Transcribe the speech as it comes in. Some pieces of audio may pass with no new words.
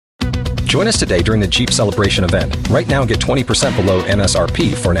Join us today during the Jeep Celebration event. Right now, get 20% below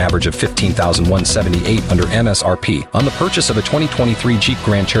MSRP for an average of $15,178 under MSRP on the purchase of a 2023 Jeep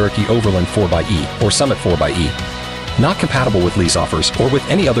Grand Cherokee Overland 4xE or Summit 4xE. Not compatible with lease offers or with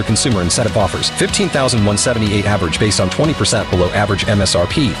any other consumer incentive offers. $15,178 average based on 20% below average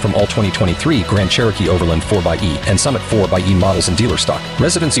MSRP from all 2023 Grand Cherokee Overland 4xE and Summit 4xE models in dealer stock.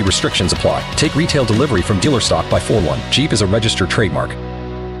 Residency restrictions apply. Take retail delivery from dealer stock by 4/1. Jeep is a registered trademark.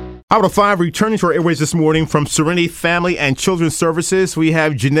 Out of 5, returning to our airways this morning from Serenity Family and Children's Services, we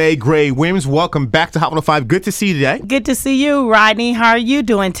have Jerome E Gray Williams. Welcome back to Hot 105. Good to see you today. Good to see you, Rodney. How are you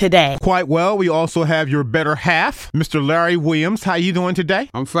doing today? Quite well. We also have your better half, Mr. Larry Williams. How are you doing today?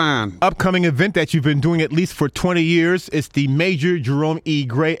 I'm fine. Upcoming event that you've been doing at least for 20 years is the Major Jerome E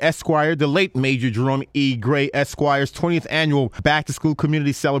Gray Esquire, the late Major Jerome E Gray Esquire's 20th annual back-to-school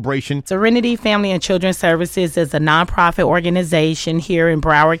community celebration. Serenity Family and Children's Services is a nonprofit organization here in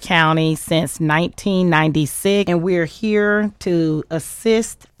Broward County since 1996, and we're here to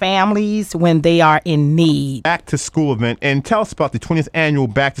assist families when they are in need. Back to school event, and tell us about the 20th annual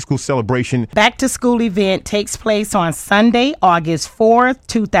back to school celebration. Back to school event takes place on Sunday, August 4th,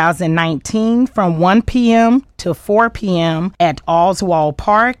 2019 from 1 p.m. to 4 p.m. at Oswald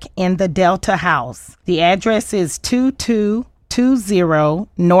Park in the Delta House. The address is 2220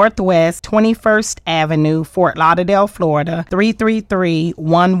 Northwest 21st Avenue, Fort Lauderdale, Florida,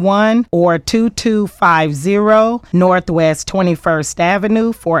 33311, or 2250 Northwest 21st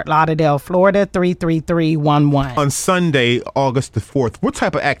Avenue, Fort Lauderdale, Florida, 33311. On Sunday, August the 4th, what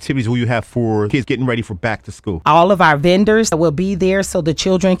type of activities will you have for kids getting ready for back to school? All of our vendors will be there so the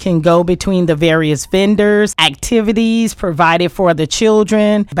children can go between the various vendors, activities provided for the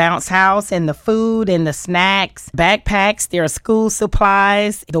children, bounce house and the food and the snacks, backpacks, there are school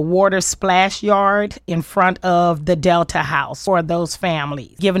supplies, the water splash yard in front of the Delta House for those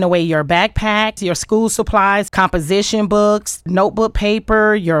families. Giving away your backpacks, your school supplies, composition books, notebook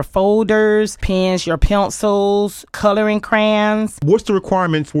paper, your folders, pens, your pencils, coloring crayons. What's the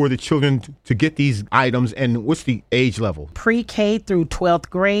requirement for the children to get these items, and what's the age level? Pre-K through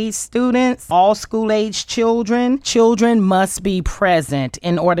 12th grade students, all school-age children. Children must be present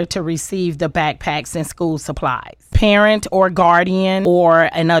in order to receive the backpacks and school supplies. Parent or guardian or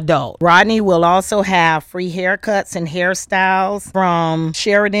an adult. Rodney will also have free haircuts and hairstyles from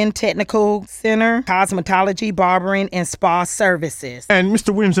Sheridan Technical Center, cosmetology, barbering, and spa services. And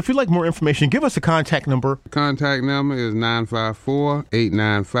Mr. Williams, if you'd like more information, give us a contact number. Contact number is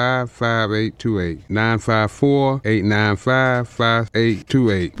 954-895-5828.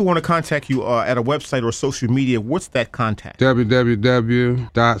 954-895-5828. If we want to contact you at a website or social media, what's that contact?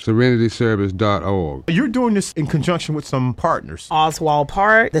 www.serenityservice.org. You're doing this in conjunction with some partners. Oswald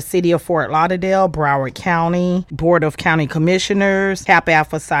Park, the City of Fort Lauderdale, Broward County, Board of County Commissioners, Kappa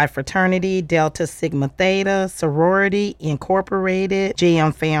Alpha Psi Fraternity, Delta Sigma Theta, Sorority Incorporated,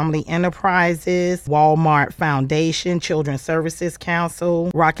 JM Family Enterprises, Walmart Foundation, Children's Services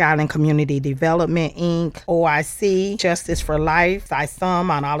Council, Rock Island Community Development, Inc., OIC, Justice for Life, Sum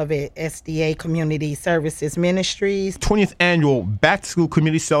on Olivet SDA Community Services Ministries. 20th annual back to school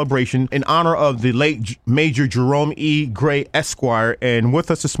community celebration in honor of the late Major Jerome E Gray Esquire, and with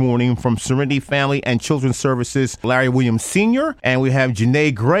us this morning from Serenity Family and Children's Services, Larry Williams Sr., and we have Jerome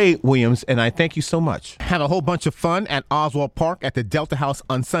E Gray Williams, and I thank you so much. Had a whole bunch of fun at Oswald Park at the Delta House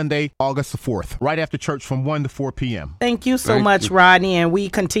on Sunday, August the 4th, right after church from 1 to 4 p.m. Thank you so much, Rodney, and we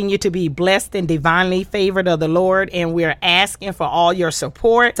continue to be blessed and divinely favored of the Lord, and we're asking for all your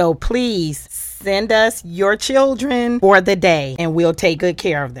support, so please send us your children for the day, and we'll take good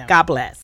care of them. God bless.